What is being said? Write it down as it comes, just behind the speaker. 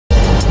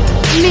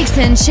Mix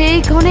and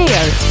Shake on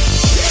Air.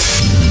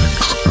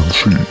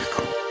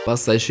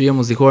 Pastaj shije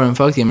muzikore në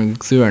fakt jemi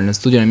kthyer në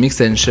studion e Mix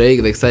and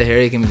Shake dhe kësaj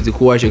here kemi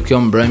dedikuar që kjo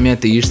mbrëmje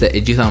të ishte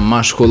e gjitha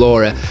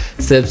mashkullore,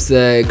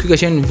 sepse ky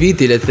ka qenë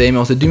viti, le të themi,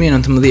 ose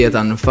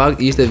 2019 në fakt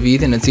ishte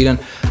viti në cilën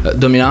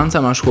dominanca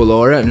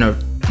mashkullore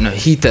në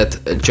hitet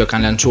që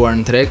kanë lançuar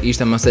në treg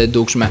ishte më së e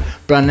dukshme.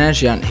 Pra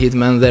nesh janë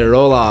Hit-Man dhe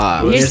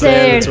Rolla. Ishte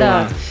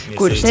Erald.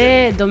 Kur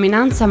the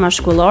dominanca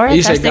mashkullore,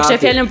 tash tek kishe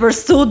fjalën për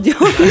studio.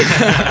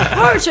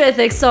 Por që e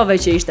theksove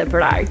që ishte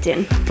për artin.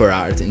 Për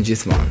artin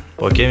gjithmonë.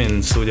 Po kemi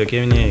në studio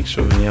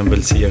një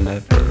ëmbëlsirë ne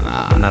për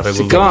na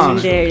rregullojmë.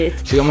 Faleminderit.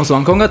 Shikoj mos u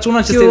anko nga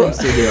çuna që sillen në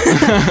studio.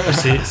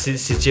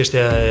 Si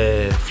çështja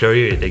e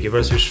Floririt, e ke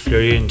parasysh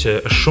Floririn që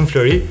është shumë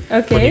flori,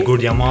 po një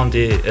gur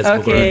diamanti e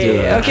zbukuron.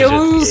 Okej,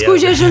 unë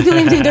skuqej në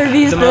fillim të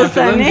intervistës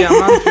tani.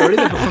 Diamant Florit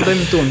dhe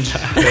përfundojmë tunç.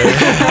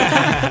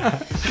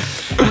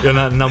 Jo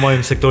na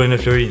mojmë sektorin e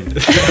Florinit.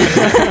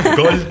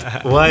 Gold,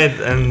 white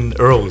and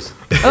rose.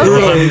 Ka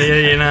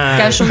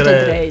shumë të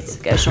drejtë,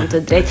 ka shumë të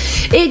drejtë.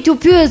 E t'u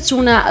pyet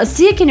çuna,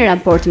 si e keni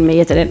raportin me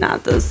jetën e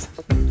natës?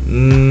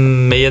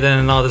 Me jetën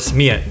e natës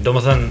mirë,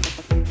 domethënë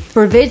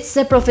Përveç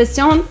se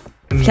profesion,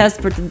 flas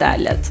për të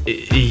dalet.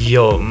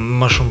 Jo,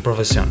 më shumë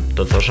profesion,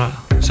 do të thosha,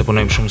 se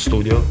punojmë shumë në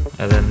studio,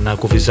 edhe na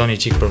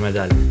kufizoni çik për me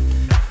dal.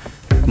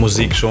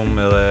 Muzikë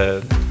shumë edhe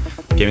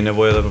kemi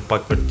nevojë edhe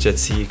pak për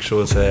qetësi,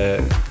 kështu se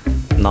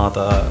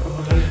nata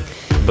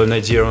bëjmë një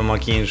xhiro me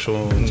makinë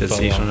shumë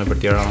qetësishëm nëpër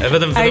Tiranë. E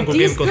vetëm kur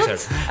kemi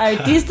koncert.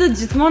 Artistët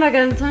gjithmonë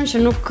kanë thënë që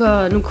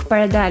nuk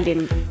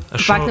paradalin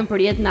paktën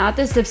për jetë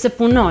natë sepse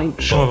punojnë.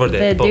 Shumë vërtet.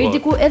 Dhe deri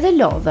diku edhe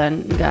lodhen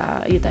nga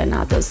jeta e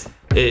natës.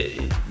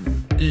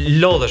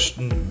 Lodhesh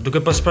duke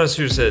pas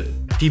parasysh se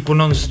ti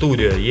punon në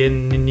studio, je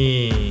në një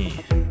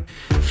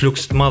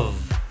fluks të madh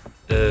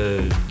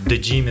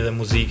dëgjimi dhe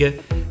muzike,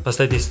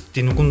 pastaj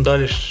ti nuk mund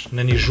dalësh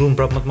në një zhurmë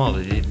prapë më të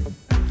madhe.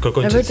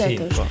 Kërkon qetësi.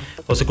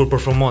 Ose kur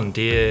performon,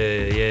 ti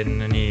je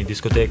në një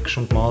diskotekë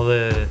shumë të madhe,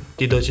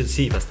 ti do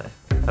qetësi pastaj.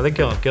 Edhe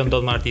kjo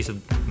ndodh me artistët,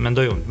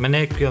 mendoj unë. Me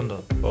ne kjo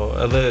ndodh. Po,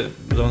 edhe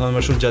domethënë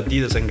më shumë gjatë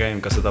ditës e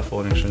ngajmë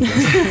kasetafonin kështu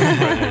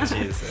për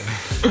energji.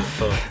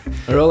 Po.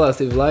 Rolla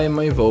si vllai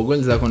më i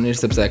vogël,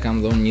 zakonisht sepse e kam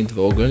dhënë një të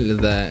vogël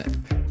dhe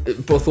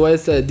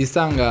pothuajse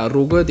disa nga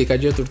rrugët i ka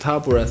gjetur të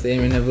hapura se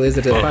jemi në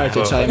vëllezërit e parë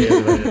që çajmë.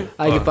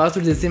 Ai ke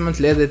pasur lezetën më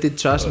të lehtë ti të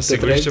çash në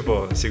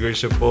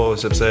sigurisht që po,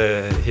 sepse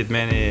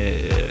Hit-Mani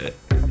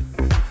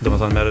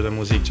domethënë merret me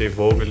muzikë që i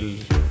vogël,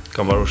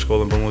 ka mbaruar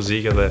shkollën për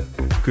muzikë dhe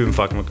ky në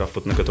fakt më ka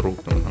fut në këtë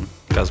rrugë, domethënë.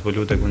 Ka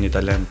zbuluar tek një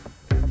talent.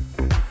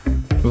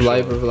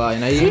 Vllai për vllai,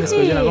 na jemi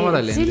s'përgjën akoma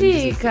talent.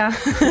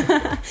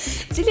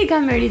 Cili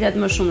ka meritat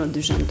më shumë në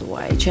dyshën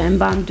tuaj, që e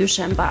mban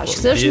dyshën bashkë?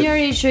 Se është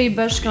njëri që i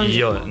bashkon.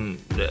 Jo,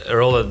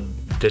 Rolla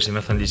desh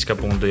më thënë diçka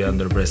po unë doja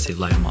ndërpresi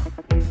vllai më.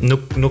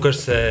 Nuk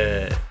është se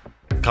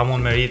kam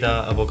unë merita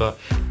apo ka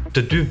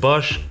të dy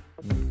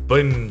bashkë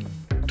bëjmë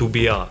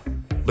tubia,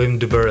 bëjmë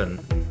dy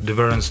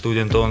bërën në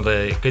studion tonë dhe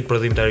këtë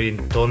prodhimtarin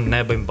tonë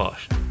ne bëjmë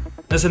bashkë.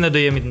 Nëse ne do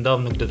jemi të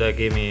ndavë nuk do ta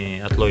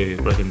kemi atë lloj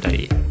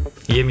prodhimtari.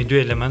 Jemi dy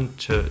element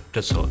që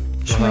plotësohen.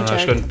 Shumë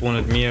shkon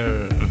punët mirë.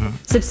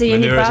 Sepse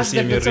jemi bashkë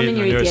dhe plotësoni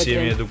njëri tjetrin. Si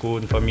jemi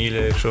edukuar në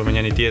familje, kështu me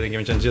njëri tjetrin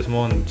kemi qenë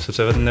gjithmonë,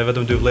 sepse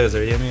vetëm dy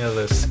vëllezër jemi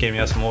edhe s'kemi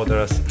as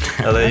motër as,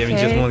 edhe jemi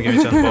gjithmonë kemi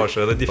qenë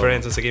bashkë, edhe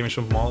diferencën se kemi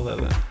shumë të madhe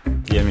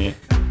edhe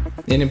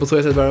jeni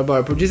pothuajse të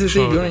barabartë. Por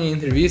gjithsesi ju në një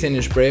intervistë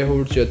jeni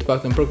shprehur që të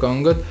paktën për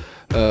këngët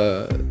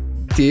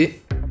ti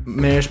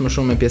merresh më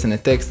shumë me pjesën e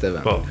teksteve,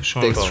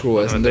 tekst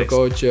shkrues,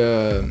 ndërkohë që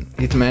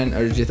Hit-Man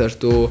është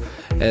gjithashtu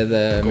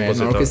edhe me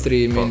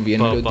orkestrimin, vjen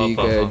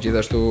melodike,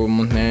 gjithashtu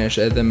mund të merresh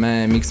edhe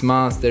me mix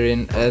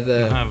masterin, edhe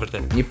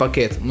një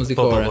paketë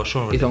muzikore.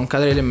 I thon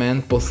 4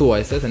 element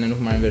pothuajse, se ne nuk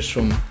marrim vesh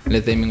shumë,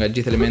 le të themi nga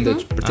gjithë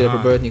elementet për të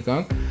përbërët një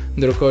këngë,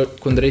 ndërkohë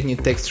kundrejt një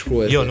tekst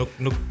shkrues. Jo,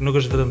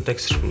 nuk është vetëm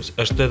tekst shkrues,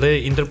 është edhe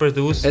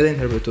interpretues.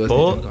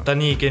 Po,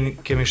 tani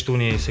kemi shtu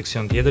një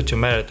seksion tjetër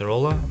që merret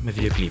Rolla me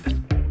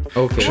videoklipet.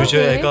 Kështu që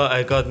e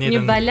ka të njëjtën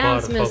një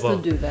balans mes të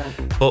dyve.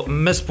 Po,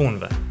 mes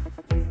punëve.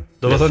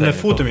 Do të thotë ne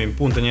futemi në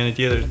punë të njëri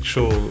tjetrit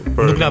kështu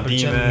për nuk na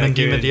pëlqen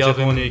mendimet e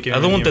japim.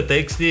 Edhe unë te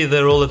teksti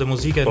dhe rollet e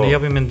muzikës ne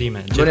japim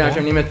mendime. Bëni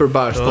afërmimet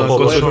përbashkë,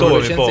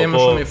 konsultohemi, po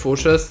shumë i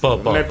fushës,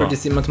 merr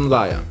përgjegjësi më të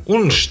mëdha.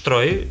 Unë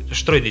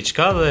shtroj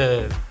diçka dhe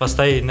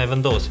pastaj ne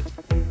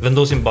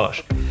vendosim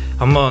bashkë.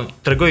 Ama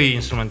tregoj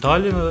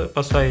instrumentalin dhe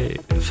pastaj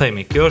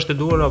themi, kjo është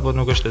e duhur apo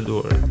nuk është e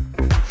duhur.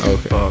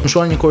 Okej. Më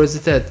shkon një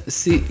kuriozitet,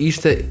 si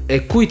ishte e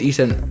kujt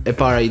ishte e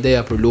para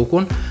ideja për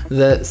lukun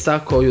dhe sa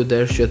kohë ju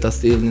desh që ta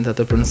sillnin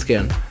atë për në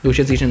skenë. Duke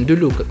qenë se ishin dy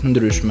luka të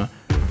ndryshme.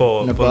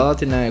 Në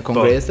pallatin e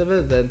kongreseve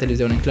dhe në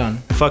televizionin Klan.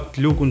 Në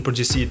fakt lukun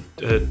përgjithësi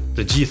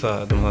të gjitha,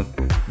 domethënë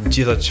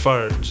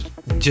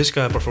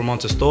gjithçka e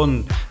performancës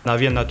tonë na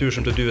vjen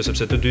natyrshëm të dyve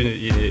sepse të dy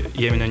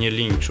jemi në një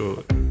linjë kështu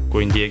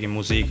ku i ndjekim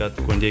muzikat,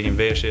 ku i ndjekim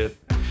veshjet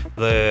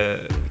dhe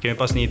kemi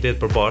pas një ide të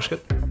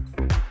përbashkët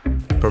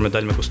për me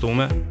dalë me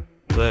kostume.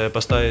 Dhe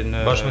pastaj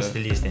në bashkë me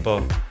stilistin. Po,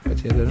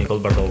 patjetër. Nikol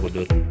Bardogu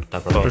duhet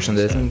ta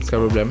përshëndesim, s'ka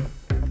problem.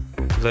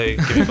 Dhe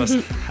kemi pas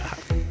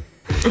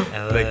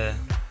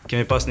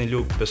kemi pas një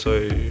luk, besoj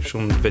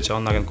shumë të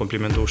veçantë, na kanë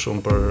komplimentuar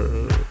shumë për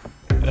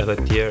edhe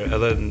të tjerë,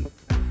 edhe në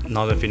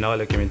natën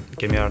finale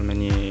kemi ardhur me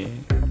një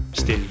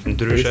stil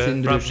ndryshe.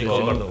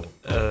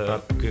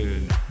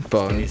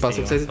 Po, pas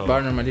suksesit të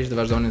parë normalisht do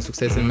vazhdonin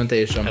suksesin më të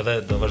eshëm. Edhe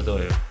do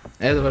vazhdojë.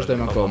 Edhe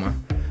vazhdojmë akoma.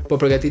 Po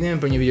përgatitemi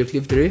për një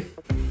videoklip të ri?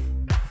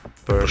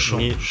 Për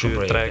 1,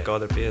 2, 3,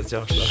 4, 5, 6.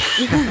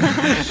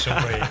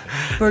 Shumë projekte.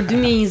 Për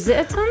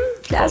 2020-ën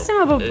flasim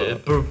apo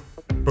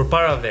për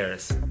para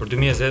verës. Për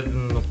 2020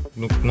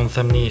 nuk mund të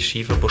them një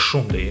shifër, por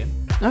shumë do jenë.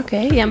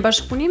 Okej, janë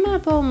bashkëpunime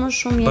apo më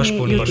shumë jeni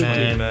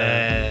bashkëpunime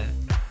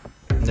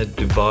në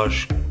dy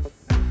bashk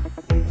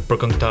për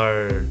këngëtar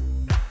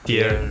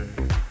tjerë,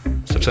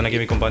 sepse ne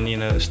kemi kompani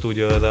në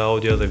studio edhe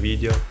audio dhe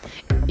video.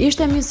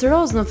 Ishte Miss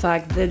Rose në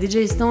fakt dhe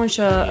DJ-s tonë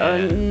që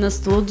në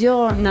studio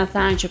na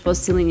thanë që po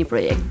sillin një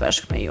projekt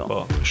bashkë me ju.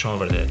 Po, shumë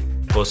vërtet.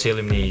 Po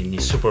sillim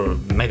një super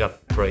mega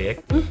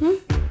projekt.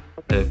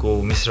 Ku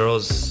Miss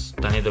Rose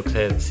tani do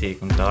kthehet si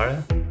këngëtare.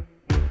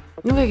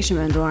 Nuk e kishim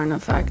menduar në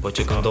fakt. Po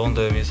që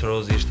këndonte Miss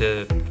Rose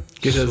ishte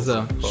kishte zë.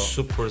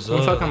 Super zë.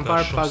 Në fakt kam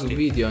parë pak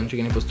videon që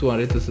keni postuar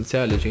në rrjetet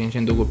sociale që keni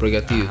qenë duke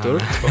përgatitur.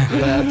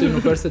 Dhe aty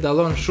nuk është se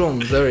dallon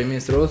shumë zëri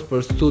Miss Rose,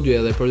 por studio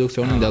dhe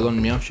produksionin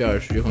dallon mjaft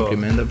qartë, kështu që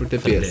komplimenta për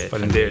këtë pjesë.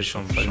 Faleminderit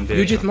shumë.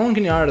 Ju gjithmonë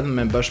keni ardhur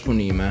me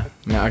bashkëpunime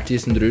me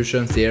artistë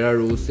ndryshëm si Era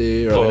Rusi,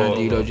 Rovena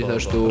Dilo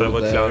gjithashtu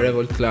dhe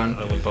Revolt Klan.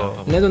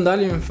 Ne do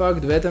ndalim në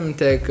fakt vetëm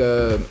tek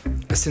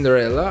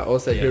Cinderella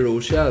ose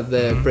Hirushja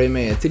dhe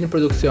premte. Cilin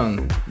produksion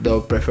do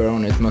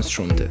preferonit më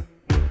shumëti?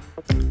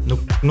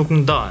 Nuk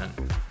ndahen.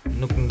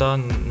 Nuk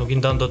i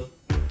ndan dot,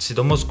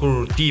 sidomos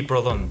kur ti I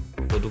prodhon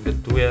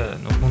produktet tuaja,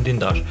 nuk mund t'i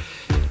ndash.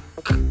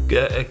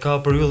 Ka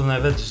periudhën e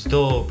vet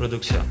çdo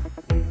produksion.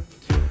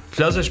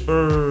 Flasësh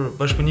për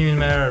bashkëpunimin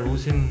me Era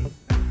Rusin,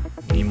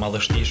 një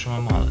madhështi shumë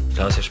e madhe.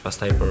 Flasësh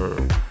pastaj për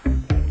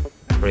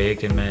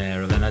projektin me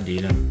Rovena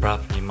Dilo,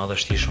 prap një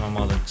madhështi shumë e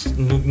madhe.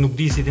 Nuk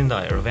di si t'i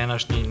ndaj.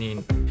 Rovena është një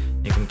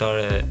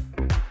këngëtare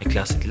e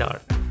klasit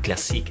lartë,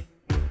 klasike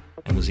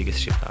e muzikës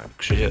shqiptare.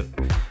 Kështu që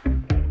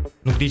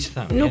nuk di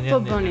ç'them. Nuk po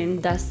bënin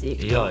ndasi.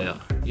 Jo.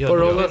 Po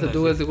Rolla të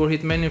duket sikur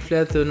Hit-Man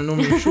flet në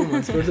numër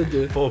shumë për të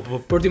dy. Po,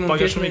 për ti mund të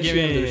kesh shumë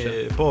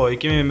i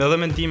kemi edhe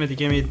mendimet I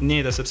kemi të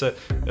njëjta sepse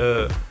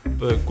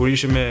kur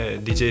ishim me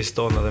DJ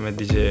Stone edhe me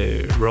DJ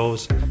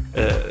Rose,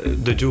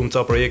 dëgjuam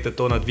ca projektet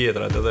tona të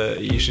vjetra edhe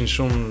ishin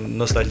shumë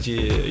nostalgji,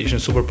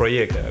 ishin super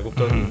projekte, e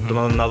kupton?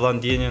 Domethënë na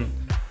dhan ndjenjen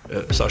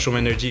sa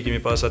shumë energji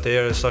kemi pas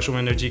atëherë, sa shumë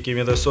energji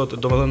kemi edhe sot,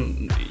 domethënë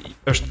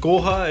është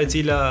koha e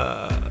cila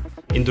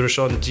I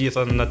ndryshon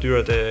gjitha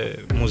natyrat e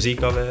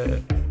muzikave,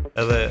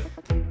 edhe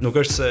nuk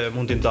është se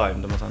mund t'i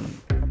ndajmë, domethënë.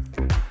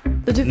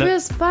 Do t'ju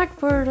pyes pak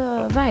për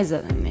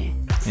vajzat tani.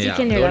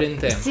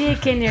 Si e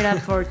keni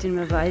raportin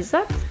me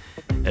vajzat?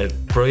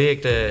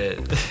 Projekte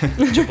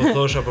që po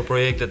thosha për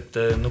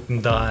projektet nuk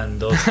ndahen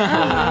dot.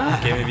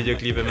 Kemi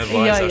videoklipe me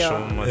vajza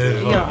shumë,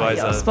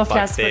 vajza. S'po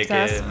flas për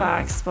këtë,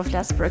 s'po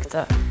flas për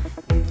këtë.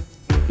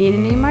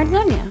 Jeni në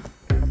marrëdhënie?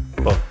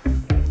 Po.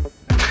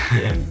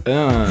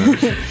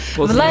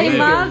 Vllai I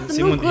madh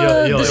nuk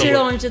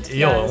dëshiron që të flasë.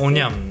 Jo, un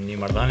jam në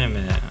marrëdhënie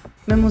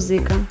me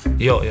muzikën.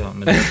 Jo,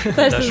 me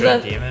dashurinë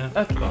time.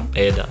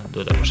 Eda,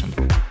 duhet ta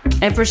përshëndes.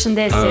 E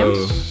përshëndesim.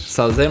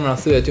 Sa zemra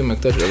thyet ju me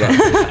këtë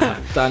çfarë?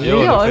 Tani jo,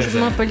 është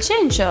më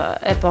pëlqen që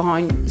e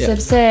pohonj,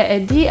 sepse e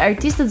di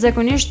artistët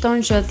zakonisht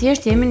thonë që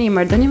thjesht jemi në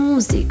marrëdhënie me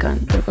muzikën,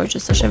 ndërkohë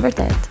që s'është e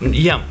vërtet.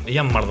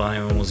 Jam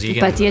marrëdhënie me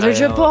muzikën. Patjetër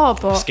që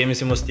po. S'kemi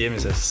si mos t'jemi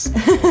se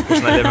kush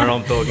na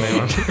lemeron tokë ne.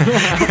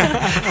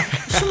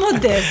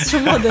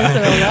 Shumë modest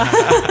Rolla.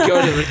 Kjo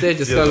është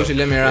vërtet që s'ka kush I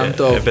lemeron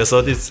tokë. E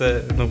besoti se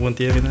nuk mund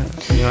t'jemi ne.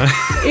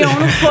 Jo,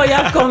 nuk po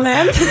jap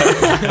koment.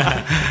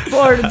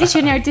 Por di që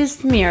jeni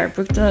artist mirë,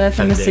 për këtë e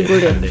them me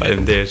siguri.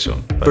 Faleminderit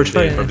shumë. Për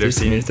çfarë për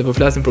vlerësimin, se po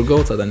flasim për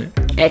goca tani.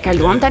 E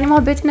kaluam tani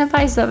mohabetin e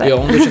vajzave. Jo,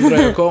 unë do të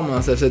qëndroj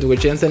akoma, sepse duke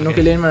qenë se nuk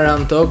I lejnë me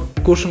ran tok,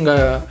 kush nga,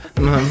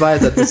 domethënë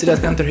vajzat, të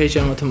cilat kanë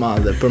tërheqje më të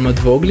madhe, për më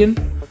të voglin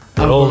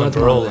apo më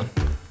të madhen?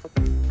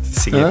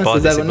 Si ke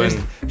pati si bëjnë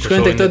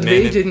shkojnë tek këto të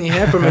vejgjet një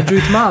herë për me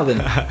gjujt madhen.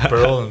 Për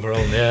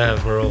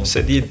rollin.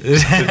 Se di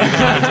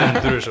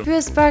ndryshëm.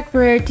 Pyes pak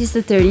për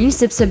artistët e rinj,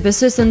 sepse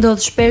besoj se ndodh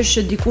shpesh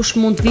që dikush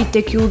mund të vitë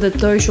tek ju dhe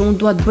të thojë që unë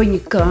dua të bëj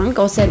një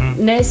këngë ose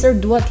nesër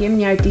dua të jem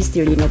një artist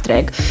I ri në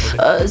treg.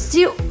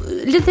 Si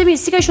le të themi,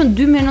 si ka qenë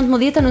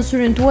 2019 në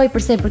syrin tuaj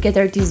përsa I përket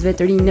artistëve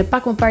të rinj? Ne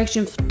pak më parë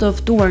kishim të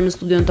ftuar në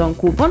studion ton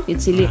Kupën, I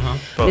cili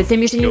le të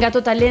themi ishte një nga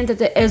ato talentet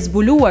e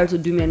zbuluar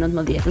të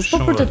 2019-s, po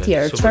për të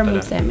tjerë, çfarë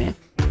mund të themi?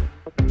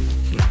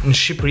 Në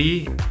Shqipëri,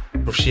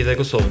 përfshi dhe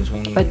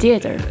Kosovën.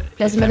 Patjetër.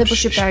 Flasim edhe për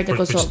shqiptarët e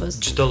Kosovës.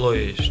 Çdo lloj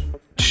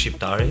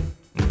shqiptari,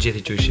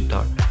 gjithë që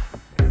shqiptar,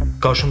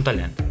 ka shumë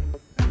talent.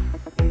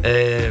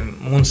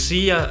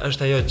 Mundësia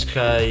është ajo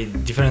që I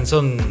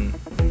diferencon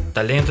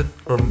talentet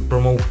për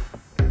më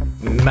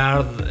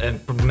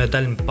me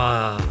dalën pa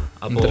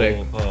apo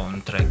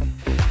në treg.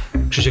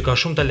 Kështu që ka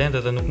shumë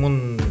talente dhe nuk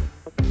mund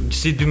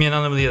si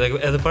 2019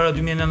 edhe para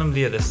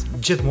 2019-s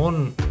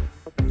gjithmonë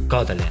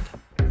ka talente.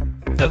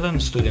 Edhe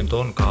në studion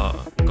ton ka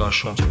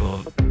shumë që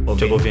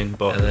po vinë,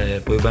 po. Edhe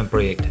po i bëjmë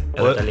projekte,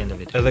 edhe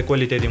talenteve. Edhe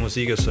kualiteti i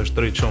muzikës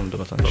është rrit shumë,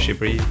 domethënë në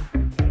Shqipëri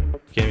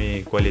kemi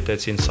kualitet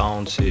si në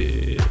sound, si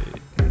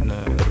në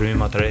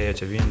rrymat reja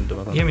që vinë,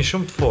 domethënë. Jemi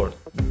shumë të fortë.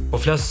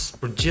 Po flas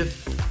për gjithë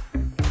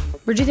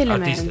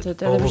elementet,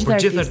 edhe për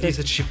gjithë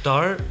artistët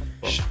shqiptar,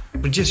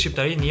 për gjithë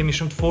shqiptarinë jemi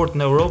shumë të fortë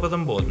në Europë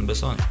dhe në botë, më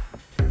besoni.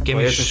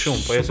 Kemi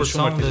shumë artistë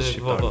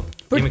shqiptar.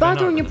 Për të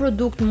patur një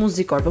produkt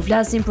muzikor, po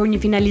flasim për një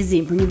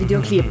finalizim, për një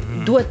videoklip,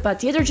 duhet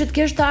patjetër që të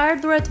kesh të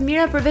ardhurat të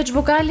mira përveç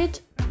vokalit?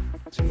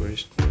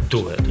 Sigurisht.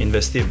 Duhet.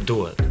 Investim.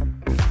 Duhet.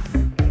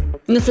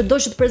 Nëse do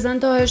që të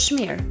prezantohesh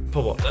mirë.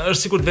 Po, është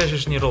sikur të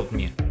veshësh një rrobë të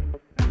mirë.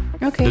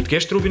 Okej. Do të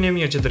kesh trupin e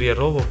mirë që të rrje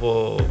rrobë, po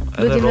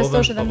edhe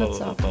rrobën,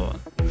 po.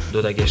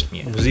 Do ta kesh të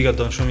mirë. Muzika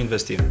don shumë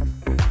investim.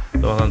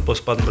 Domethënë po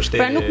s'pat mbështetje.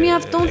 Pra nuk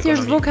mjafton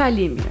thjesht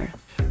vokali i mirë.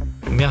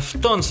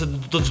 Mjafton se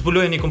do të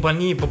zbulojë një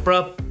kompani, po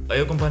prap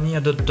ajo kompania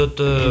do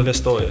të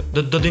investojë.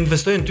 Do të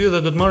investojë në ty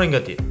dhe do të marrë nga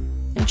ti.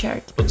 Në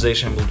qartë. Po të zej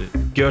shembull ty.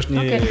 Kjo është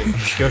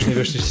një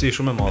vështirësi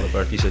shumë e madhe për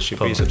artistët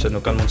shqiptarisë sepse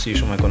nuk kanë mundësi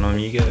shumë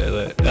ekonomike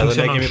edhe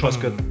ne kemi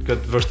pas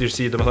këtë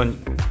vështirësi, domethënë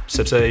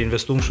sepse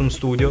investuam shumë në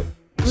studio,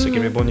 se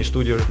kemi bën një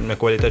studio me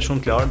kualitet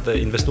shumë të lartë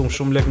dhe investuam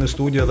shumë lekë në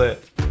studio dhe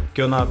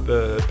kjo na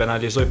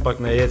penalizoi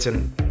pak në ecjen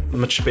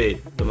më të shpejt.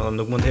 Domethënë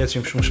nuk mund të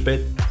ecim shumë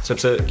shpejt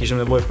sepse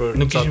kishim nevojë për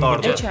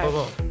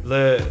po.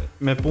 Dhe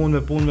me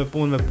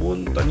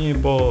punë tani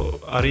po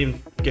arrim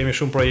kemi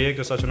shumë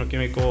projekte saqë nuk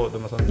kemi kohë,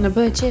 domethënë. Në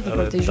bëhet qefi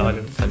për të gjuar.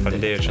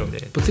 Faleminderit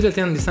shumë. Po cilat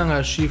janë disa nga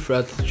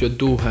shifrat që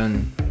duhen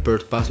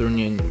për të pasur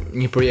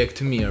një projekt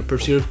të mirë?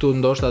 Përfshirë këtu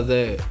ndoshta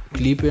edhe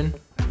klipin,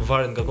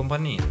 varet nga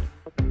kompania.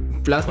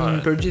 Flasim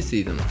në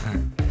përgjithësi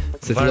domethënë.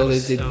 Se varet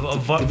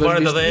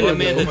edhe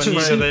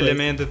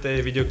elementet e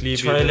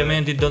videoklipit. Çfarë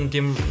elementi do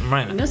të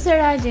mbrojnë? Nëse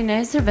Eraldi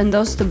nesër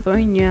vendos të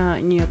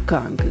bëjë një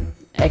këngë,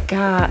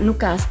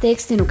 nuk ka as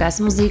tekstin, nuk ka as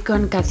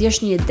muzikën, ka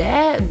thjesht një ide,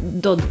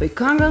 do të bëj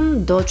këngën,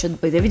 do që të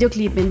bëj dhe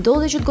videoklipin,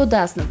 do dhe që të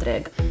godas në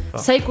treg.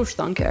 Sa i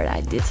kushton kjo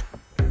Eraldit?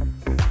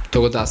 Të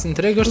godas në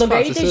treg është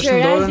fakt, se është në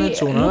dorën e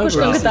çunave. Nuk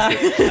është këngëtar.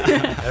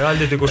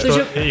 Eraldit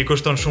i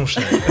kushton shumë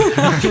shnet.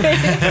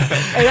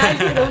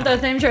 Eraldi, do të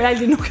them që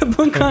Eraldi nuk e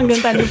bën këngën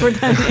tani për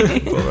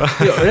tani.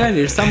 Jo,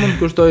 realisht sa mund të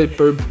kushtoj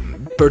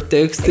për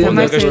tekstin,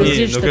 nuk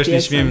është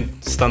një çmim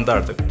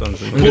standard, e kupton.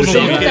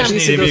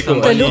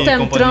 Të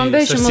lutem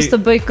trombe që mos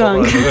të bëj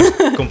këngë. Nuk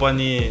është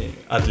kompani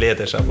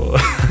atletesh apo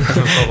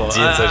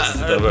gjithçka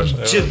që të bësh.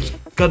 Gjithë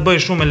ka të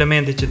bëj shumë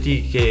elemente që ti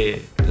ke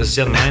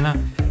zgjedh mëna.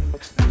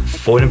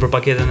 Folën për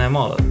paketën e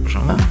madhe, për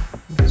shembull.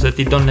 Se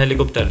ti don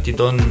helikopter, ti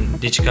don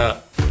diçka,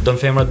 don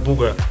femra të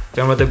bukura,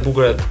 femrat e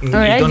bukura i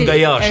don nga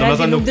jashtë,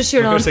 domethënë nuk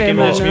është se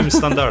kemi çmim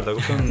standard, e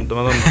kupton?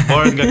 Domethënë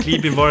varet nga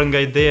klipi, varet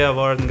nga ideja,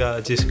 varet nga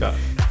gjithçka.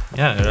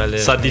 Ja,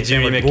 realisht. Sa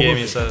dëgjimi me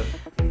kemi sa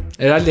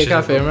Eraldi ka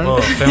femrën. Po,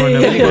 femrën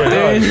e bukur.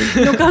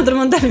 Nuk ka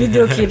ndërmendar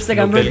videoklip se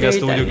ka bërë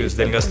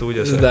del nga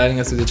studio, që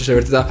është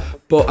vërteta.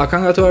 Po, a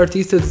ka nga ato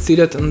artistë të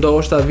cilët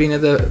ndoshta vinë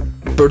edhe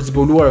për të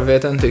zbuluar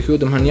veten tek ju,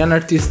 domethënë janë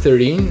artistë të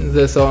rinj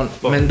dhe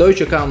thonë, mendoj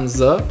që kam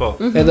zë,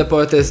 edhe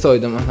po e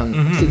testoj, domethënë,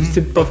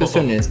 si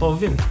profesionist. Po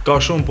vin. Ka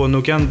shumë, po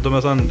nuk janë,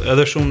 domethënë,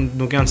 edhe shumë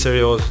nuk janë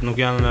serioz, nuk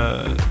janë,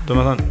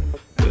 domethënë,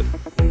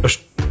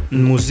 është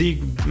në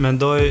muzikë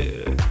mendoj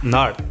në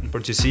art, në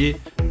përgjithësi,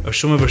 është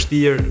shumë e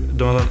vështirë,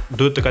 domethënë,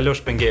 duhet të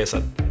kalosh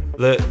pengesat.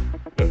 Dhe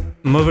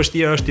më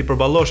vështirë është ti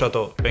përballosh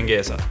ato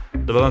pengesa.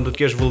 Domethënë, duhet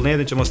të kesh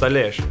vullnetin që mos ta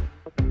lesh.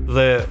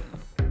 Dhe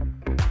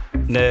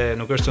ne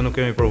nuk është se nuk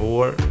kemi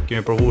provuar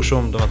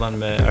shumë, domethënë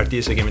me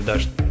artistë kemi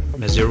dashur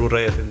me zgjeru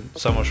rrethin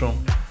sa më shumë,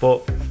 po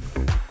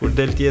kur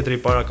del tjetri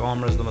para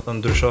kamerës, domethënë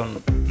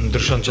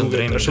ndryshon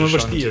qendrimin. Është shumë e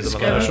vështirë,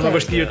 domethënë, është shumë e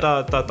vështirë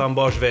ta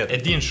mbash vetë. E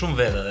din shumë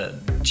vetë edhe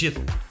gjithë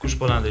kush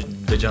po na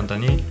dëgjon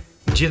tani,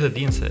 gjithë e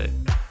din se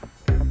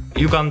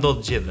ju ka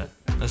ndodhur gjithë.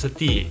 Nëse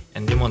ti e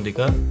ndihmon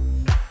dikë,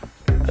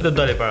 ai do të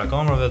dalë para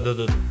kamerave, do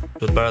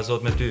të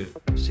barazohet me ty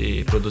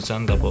si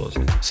producent apo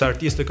si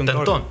artist e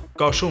këngëtar.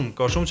 Ka shumë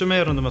që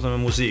merren domethënë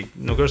me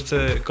muzikë. Nuk është se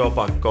ka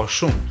pak, ka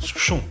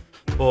shumë.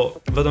 Po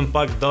vetëm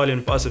pak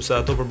dalin pas sepse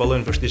ato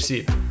përballojnë vështirësi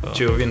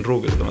që ju vijnë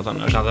rrugës,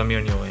 domethënë është ata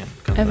mirë njohin.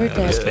 Kanë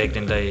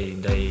respektin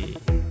ndaj.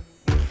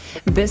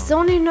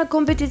 Besoni në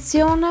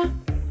kompeticione?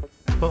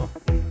 Po.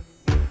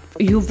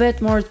 Ju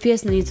vetë morët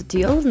pjesë në një të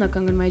tillë, në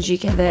këngën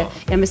magjike dhe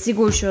jam e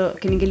sigurt që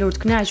keni ngelur të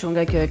kënaqur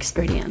nga kjo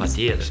eksperiencë.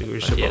 Patjetër,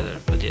 sigurisht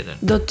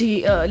patjetër. Do t'i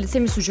le të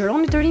themi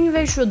sugjeroni të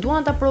rinjve që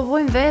duan ta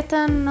provojnë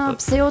veten,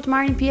 pse jo të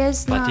marrin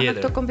pjesë në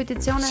këto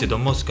kompeticione?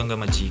 Sidomos kënga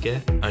magjike,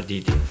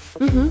 Arditi.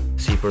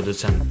 Si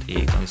producent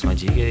i këngës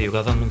magjike, ju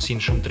ka dhënë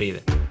mundësinë shumë të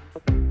rive.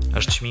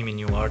 Është çmimi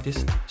New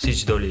Artist,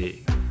 siç doli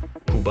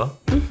Kuba.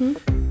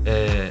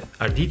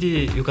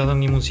 Arditi ju ka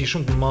dhënë një mundësi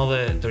shumë të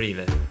madhe të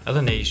rive.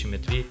 Edhe ne ishim me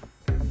të ri.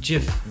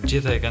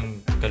 Gjithë e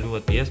kanë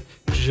kaluar pjesë,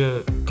 kështu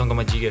që kënga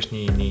magjike është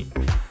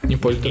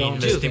një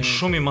investim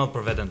shumë i madh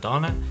për veten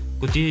tënde,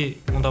 ku ti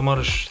mund ta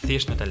marrësh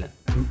thjesht me talent.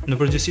 Në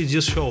përgjithësi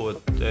gjithë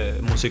show-et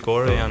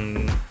muzikore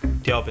janë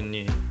t'japin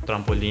një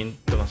trampolin,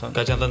 domethënë.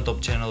 Ka qenë Top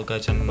Channel, ka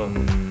qenë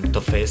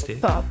Top Festi.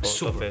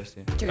 Super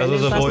festi. Edhe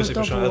The Voice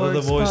për shkak, edhe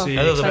The Voice,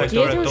 edhe The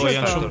aktorët to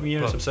janë shumë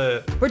mirë sepse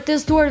për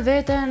testuar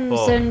veten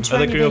se në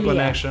çfarë edhe krijo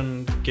connection,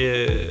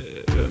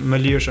 më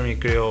lirshëm i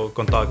krijo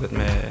kontaktet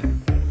me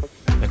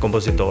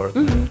kompozitorët,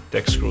 me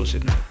text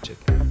crewsit,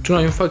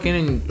 Çuna ju fakt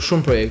keni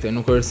shumë projekte,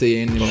 nuk është se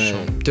jeni me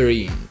të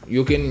rinj.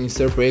 Ju keni një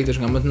sër projektesh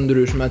nga më të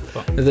ndryshmet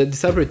dhe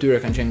disa prej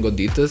tyre kanë qenë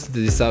goditës,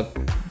 dhe disa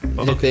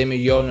le të themi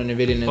jo në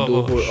nivelin e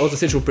duhur ose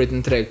siç u prit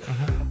në treg.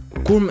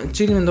 Kur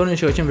çini mendoni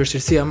që ka qenë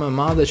vështirësia më e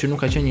madhe që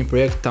nuk ka qenë një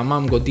projekt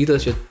tamam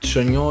goditës që të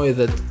shënjojë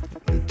dhe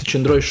të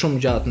qëndrojë shumë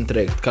gjatë në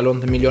treg, të kalon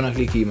të miliona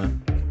klikime.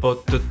 Po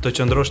të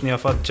qëndrosh një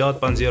afat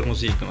gjatë pa nxjerr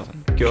muzikë,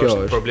 domethënë. Kjo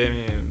është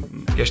problemi,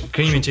 është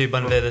krimi që i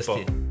bën vetes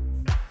ti.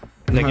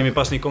 Ne kemi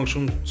pas një këngë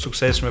shumë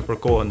suksesshme për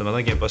kohën,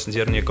 domethënë kemi pas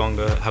nxjerrë një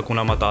këngë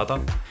Hakuna Matata.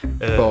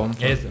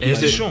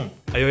 Ezi shumë.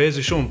 Ajo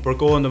ezi shumë për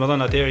kohën,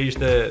 domethënë atëherë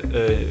ishte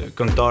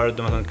këngëtarët,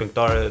 domethënë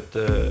këngëtarët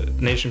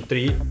Nation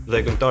 3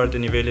 dhe këngëtarët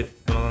e nivelit,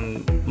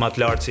 domethënë më të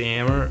lartë si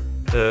emër,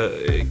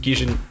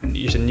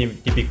 ishte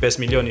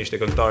 1.5 milion ishte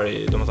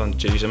këngëtari, domethënë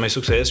që ishte më i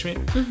suksesshëm.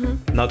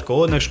 Në atë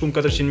kohë ne shkum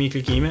 400.000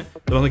 klikime,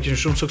 domethënë kishim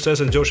shumë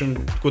sukses, ngjoshim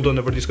kudo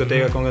nëpër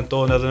diskoteka këngën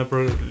tonë edhe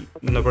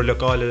nëpër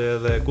lokale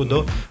edhe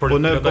kudo. Po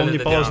ne kom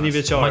një pauzë një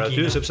vjeçare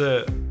aty sepse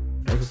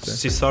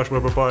si thash më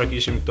përpara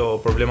kishim këto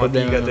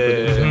problematikat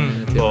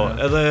po,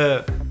 edhe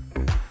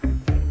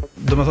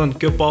domethënë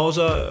kjo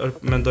pauza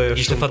mendoj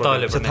është ishte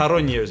fatale se të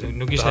harrojnë njerëzit.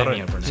 Nuk ishte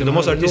mirë për ne.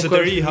 Sidomos artistët e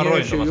ri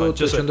harrojnë, domethënë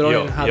që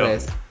qëndrojnë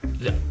harres.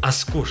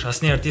 Askush,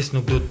 asnjë artist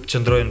nuk duhet të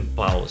qëndrojnë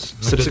pauzë,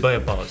 nuk duhet të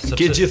bëjë pauzë.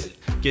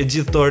 Ke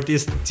gjithë këto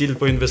artistë të cilët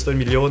po investojnë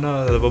miliona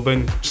dhe po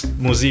bëjnë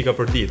muzika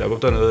për ditë, a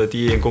kupton, edhe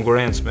ti je në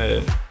konkurrencë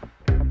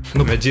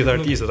me gjithë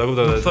artistët, a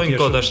kupton? Nuk thonë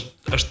kot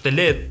është e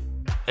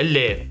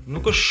lehtë,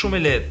 nuk është shumë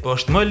e lehtë, po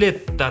është më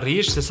lehtë ta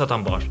arrish se sa ta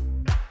mbash.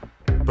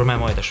 Për më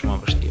është shumë më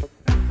vështirë.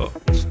 Po,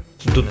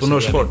 duhet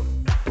punosh fort.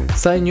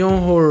 Sa i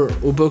njohur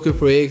u bë ky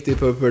projekti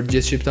për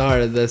gjithë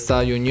shqiptarët dhe sa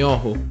ju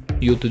njohu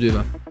ju të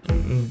dyve?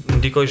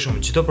 Ndikoi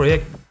shumë. Çdo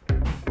projekt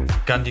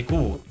ka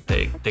ndikuar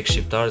tek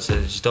shqiptarët se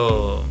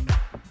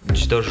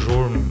çdo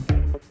zhurmë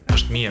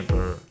është mirë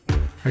për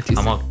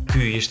artistët. Ama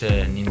ky ishte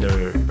një ndër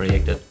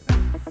projektet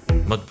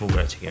më të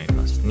bukura që kemi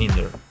pas. Një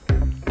ndër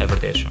e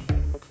vërtetshëm.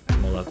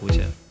 Molla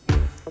kuqe.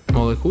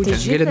 Molla kuqe,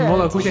 ngelet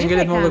molla kuqe,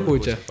 ngelet molla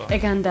kuqe. E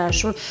kanë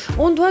dashur.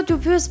 Unë dua t'ju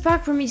pyes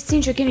pak për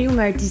miqësinë që keni ju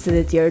me artistët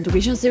e tjerë, duke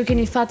qenë se ju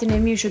keni fatin e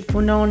mirë që të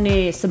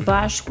punoni së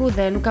bashku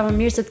dhe nuk ka më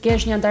mirë se të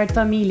kesh një antar të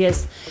familjes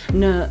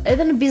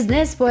edhe në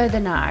biznes po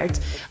edhe në art.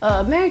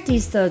 Me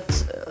artistët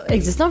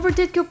ekziston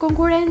vërtet kjo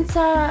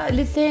konkurenca,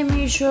 le të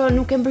themi që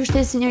nuk e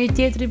mbështesin njëri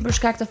tjetrin për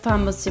shkak të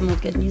famës që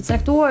mund të ketë një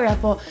caktuar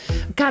apo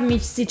ka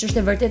miqësi që është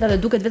e vërteta dhe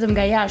duket vetëm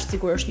nga jashtë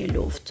sikur është një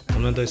luftë.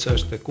 Unë mendoj se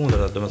është e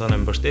kundërta, domethënë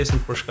e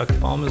mbështesin për shkak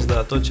të famës dhe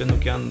ato që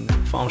nuk janë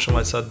famshëm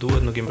aq sa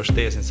duhet nuk i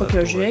mbështesin sa duhet. Po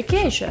kjo është e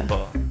keqe. Po,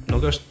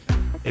 nuk është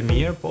e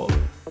mirë, po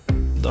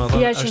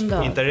domethënë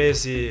është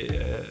interesi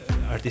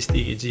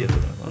artistik i gjithë,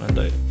 domethënë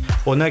mendoj.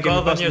 Po ne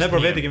kemi pas ne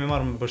për vete kemi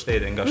marrë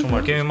mbështetje nga shumë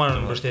artistë. Kemi marrë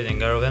mbështetje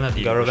nga Rovena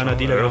Dilo. Rovena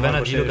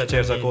Dilo ka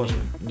qenë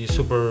një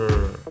super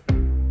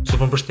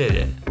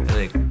mbështetje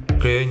dhe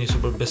krijoi një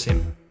super besim.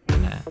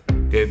 Ne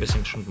krijoi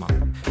besim shumë të madh.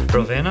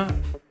 Rovena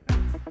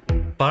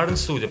parë në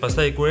studio,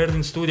 pastaj kur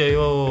erdhi në studio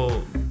ajo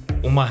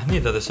u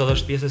mahnita dhe sot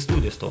është pjesë e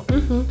studios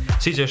tonë.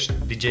 Siç është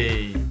DJ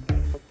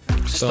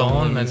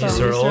Stone me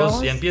Mr.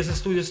 Rose, janë pjesë e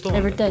studios tonë.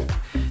 E vërtet.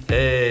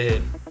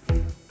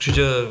 Kështu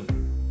që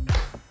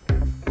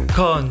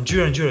ka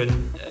ngjyrë,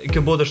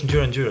 kjo botë është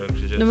ngjyrë,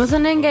 kështu që.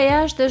 Domethënë nga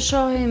jashtë e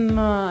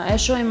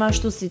shohim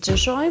ashtu siç e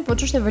shohim, po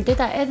ç'është e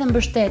vërteta edhe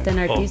mbështeten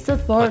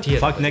artistët, por në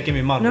fakt ne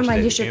kemi marrë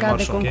normalisht ka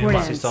dhe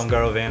konkurrencë. Si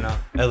nga Rovena,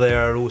 edhe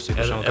Era Rusi,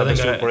 për shembull, ka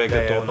besuar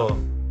projektet tona.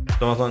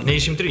 Domethënë ne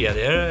ishim 3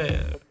 atëherë,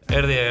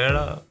 erdhi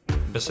Era,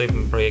 besoj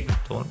në projektin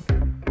tonë.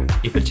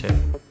 I pëlqej.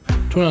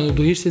 Çuna, nuk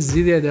do ishte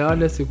zgjidhja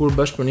ideale sikur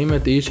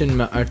bashkëpunimet të ishin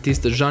me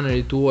artistë të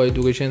zhanrit tuaj,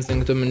 duke qenë se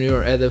në këtë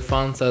mënyrë edhe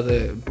fansa dhe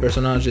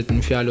personazhet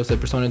në fjalë ose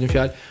personet në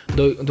fjalë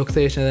do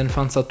ktheheshin edhe në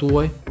fansa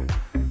tuaj?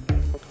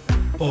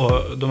 Po,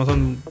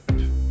 domethënë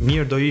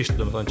mirë do ishte,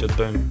 domethënë që të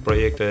bëjmë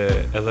projekte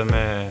edhe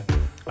me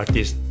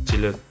artistë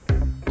cilët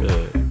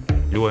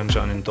luajnë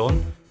zhanin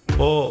ton.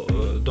 Po,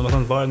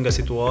 domethënë varet nga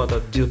situata,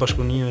 gjithë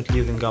bashkëpunimet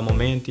lidhen nga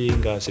momenti,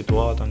 nga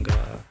situata, nga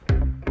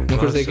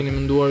nuk është se keni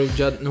menduar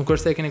gjatë, nuk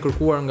është se keni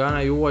kërkuar nga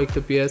ana juaj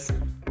këtë pjesë.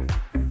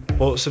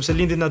 Po, sepse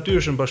lindi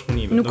natyrshëm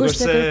bashkëpunimi. Nuk është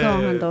se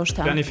kërkohen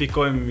ndoshta.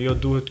 Planifikojmë, jo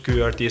duhet ky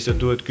artist,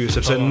 duhet ky,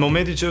 sepse në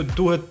momentin që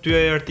duhet ty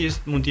ai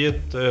artist mund të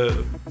jetë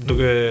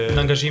duke në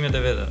angazhimet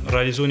e veta,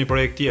 realizuar një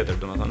projekt tjetër,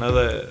 domethënë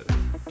edhe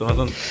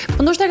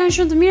Po ndoshta kanë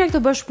qenë të mira këto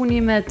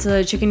bashkëpunimet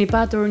që keni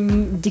patur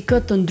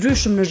dikë të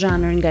ndryshëm në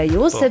zhanër nga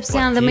ju, sepse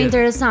janë dhe më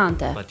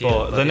interesante. Po,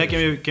 dhe ne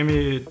kemi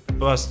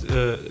pas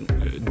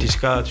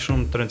diçka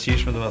shumë të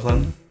rëndësishme,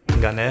 domethënë,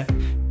 nga ne.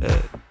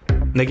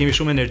 Ne kemi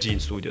shumë energji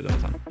në studio,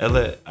 domethënë.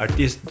 Edhe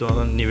artistë,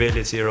 domethënë,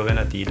 nivelit si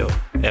Rovena Dilo,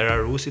 Era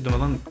Rusi,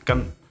 domethënë,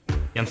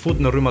 janë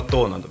futur në rrymat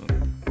tona,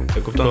 domethënë.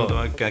 E kupton,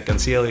 domethënë,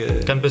 kanë sjellë,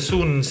 kanë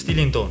besuar në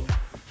stilin ton.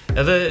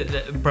 Edhe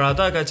për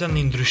ata ka qenë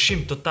një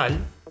ndryshim total.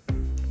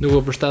 Nuk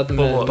u përshtat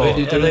me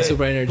dy të rëndë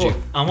super energjik.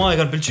 Ama e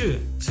kanë pëlqyer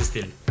si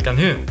stil. Kanë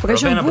hyrë. Po ka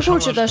qenë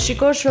bukur që ta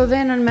shikosh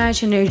Rovenën me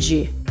aq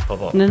energji.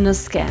 Në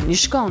sken, i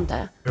shkonte.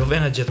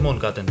 Rovena gjithmonë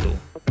ka tentu.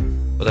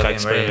 Po ta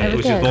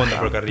eksperimentuar gjithmonë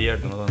për karrierë,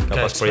 domethënë ka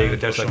pas projekte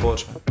të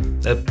jashtëzakonshme.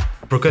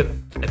 Për këtë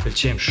e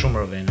pëlqejm shumë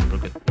Rovenën për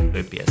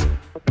këtë pjesë.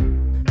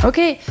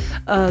 Okej,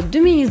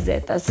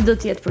 2020 si do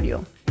të jetë për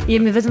ju?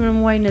 Jemi vetëm në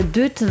muajin e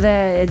dytë dhe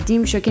e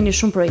dim që keni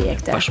shumë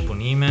projekte.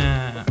 Bashkepunime,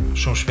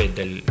 shumë shpejt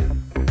del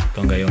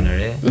kënga jonë e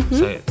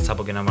re,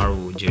 sapo kena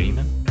marru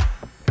gjerimin.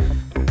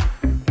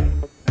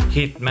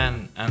 Hit-Man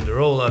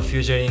Rolla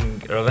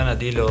featuring Rovena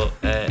Dilo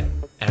e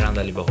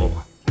Eranda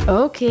Libohova.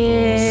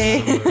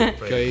 Okej.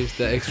 Kjo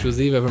ishte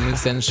ekskluzive për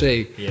Mix and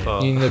Shake.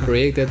 Një nga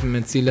projektet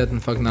me të cilat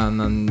në fakt na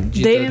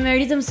gjithë. Do jemi me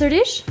ritëm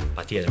sërish?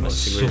 Patjetër, me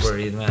super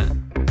ritme.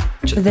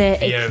 Dhe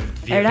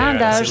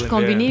Eranda është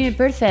kombinimi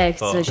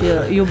perfekt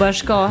që ju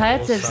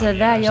bashkohet sepse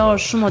dhe ajo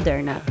është shumë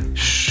moderne.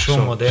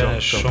 Shumë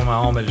moderne, shumë e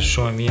ëmbël,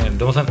 shumë e mirë.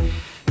 Domethënë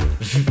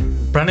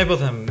pra ne po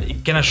them,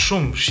 kena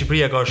shumë,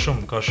 Shqipëria ka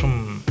shumë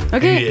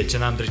hyje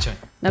që na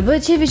ndriçojnë. Na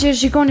bëhet qefi që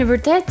shikoni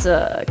vërtet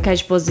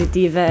kaq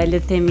pozitive, le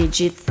të themi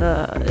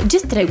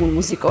gjithë tregun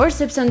muzikor,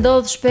 sepse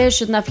ndodh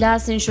shpesh që na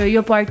flasin që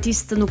jo po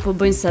artistët nuk po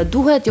bëjnë sa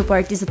duhet, jo po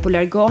artistët po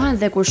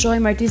largohen dhe kur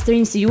shohim artistë të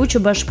rinj si ju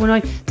që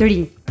bashkëpunojnë të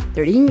rinj,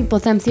 po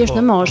them thjesht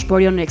në moshë, por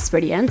jo në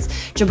eksperiencë,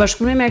 që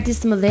bashkëpunojnë me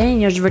artistë më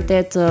dhenj është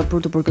vërtet për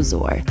të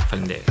përgëzuar.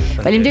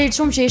 Faleminderit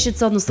shumë që ishit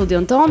sot në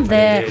studion ton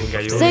dhe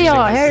pse jo,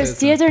 herës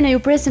tjetër ne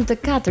ju presim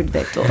të katërt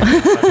këtu.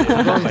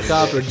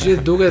 Katër,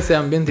 gjithë duket se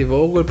ambient i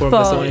vogël, por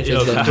besoni që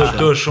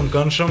do është shumë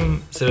këndshëm,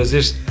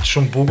 seriozisht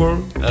shumë bukur,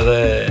 edhe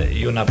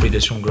ju na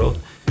pritet shumë ngrohtë.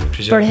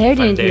 Për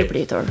herën e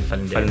pritur.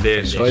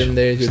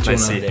 Faleminderit ju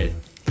çuna.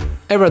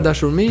 Pra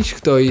dashur miq,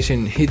 këto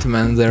ishin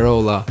Hit-Man dhe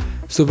Rolla,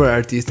 super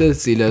artistet të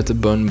cilët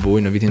bën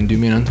bujë në vitin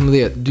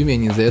 2019,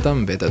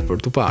 2020 mbetet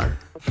për tu parë.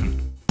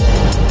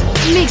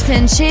 Mix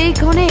and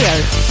Shake on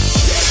Air.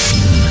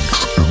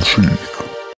 Mix and Shake.